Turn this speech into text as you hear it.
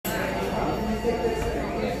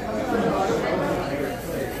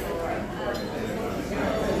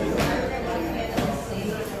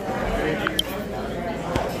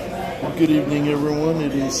Good evening, everyone.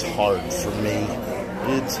 It is hard for me.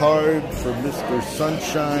 It's hard for Mr.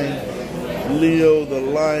 Sunshine, Leo the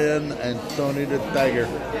Lion, and Tony the Tiger.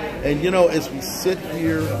 And you know, as we sit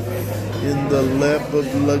here in the lap of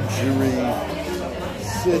luxury,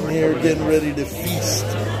 sitting here getting ready to feast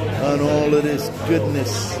on all of this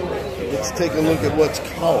goodness, let's take a look at what's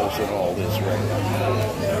causing all this right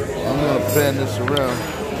now. I'm going to pan this around.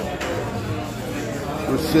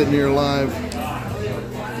 We're sitting here live.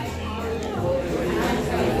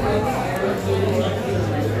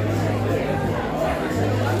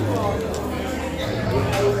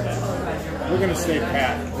 We're gonna stay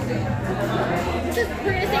pat. We're gonna stay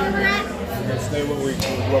where we're at? We're gonna stay what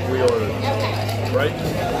we ordered. Okay. Right?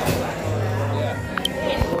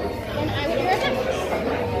 Yeah. And I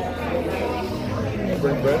would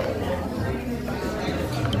Bring bread.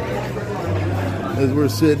 As we're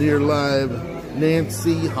sitting here live,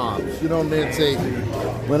 Nancy Hobbs. You know Nancy,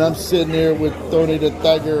 when I'm sitting here with Tony the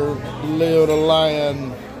Tiger, Leo the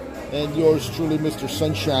Lion, and yours truly, Mr.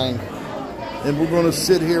 Sunshine. And we're going to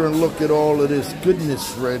sit here and look at all of this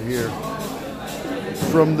goodness right here.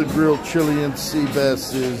 From the grilled Chilean sea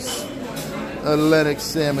basses, Atlantic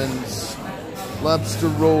salmons, lobster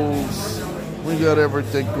rolls. We got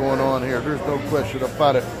everything going on here. There's no question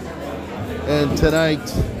about it. And tonight,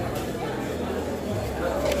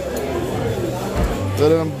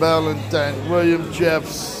 that I'm Valentine, William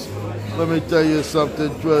Jeffs. Let me tell you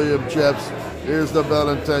something, William Jeffs. Here's the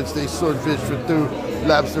Valentine's Day swordfish for two,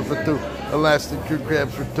 lobster for two. Elastic cream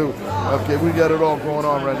crabs for two. Okay, we got it all going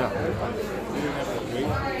on right now.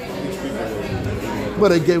 Well,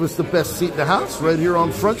 they gave us the best seat in the house right here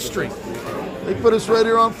on Front Street. They put us right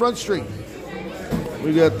here on Front Street.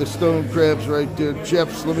 We got the stone crabs right there.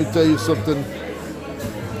 Jeffs, let me tell you something.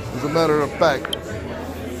 As a matter of fact,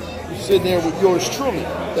 you're sitting there with yours truly.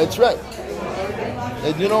 That's right.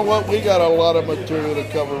 And you know what? We got a lot of material to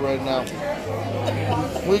cover right now.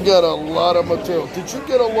 We got a lot of material. Did you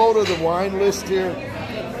get a load of the wine list here?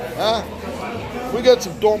 Huh? We got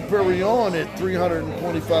some Dom Perignon at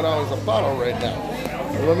 $325 a bottle right now.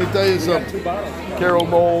 Well, let me tell you something. Carol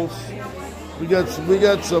Knowles. We got some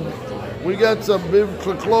Viv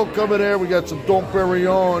Clicquot coming there. We got some Dom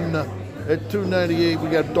Perignon at $298. We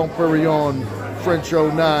got Dom Perignon French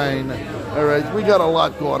 09. All right, we got a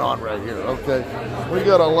lot going on right here. Okay, we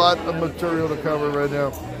got a lot of material to cover right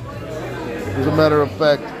now. As a matter of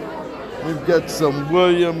fact, we've got some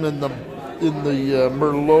William in the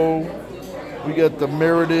Merlot. We got the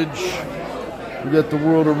Meritage. We got the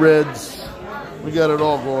World of Reds. We got it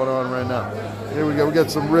all going on right now. Here we go. We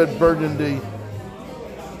got some red Burgundy.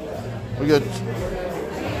 We got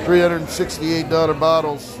 $368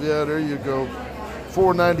 bottles. Yeah, there you go.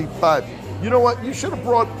 $4.95. You know what? You should have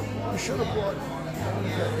brought. I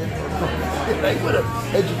would have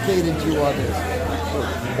educated you on this.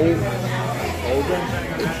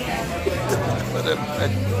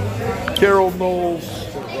 Carol Knowles.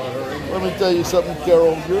 Let me tell you something,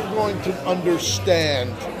 Carol. You're going to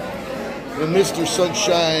understand when Mr.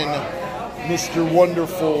 Sunshine, Mr.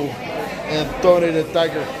 Wonderful, and Tony the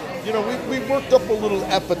Tiger. You know, we worked up a little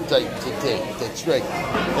appetite today. That's right.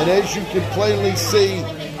 And as you can plainly see,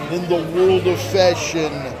 in the world of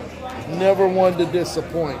fashion, never one to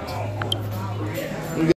disappoint.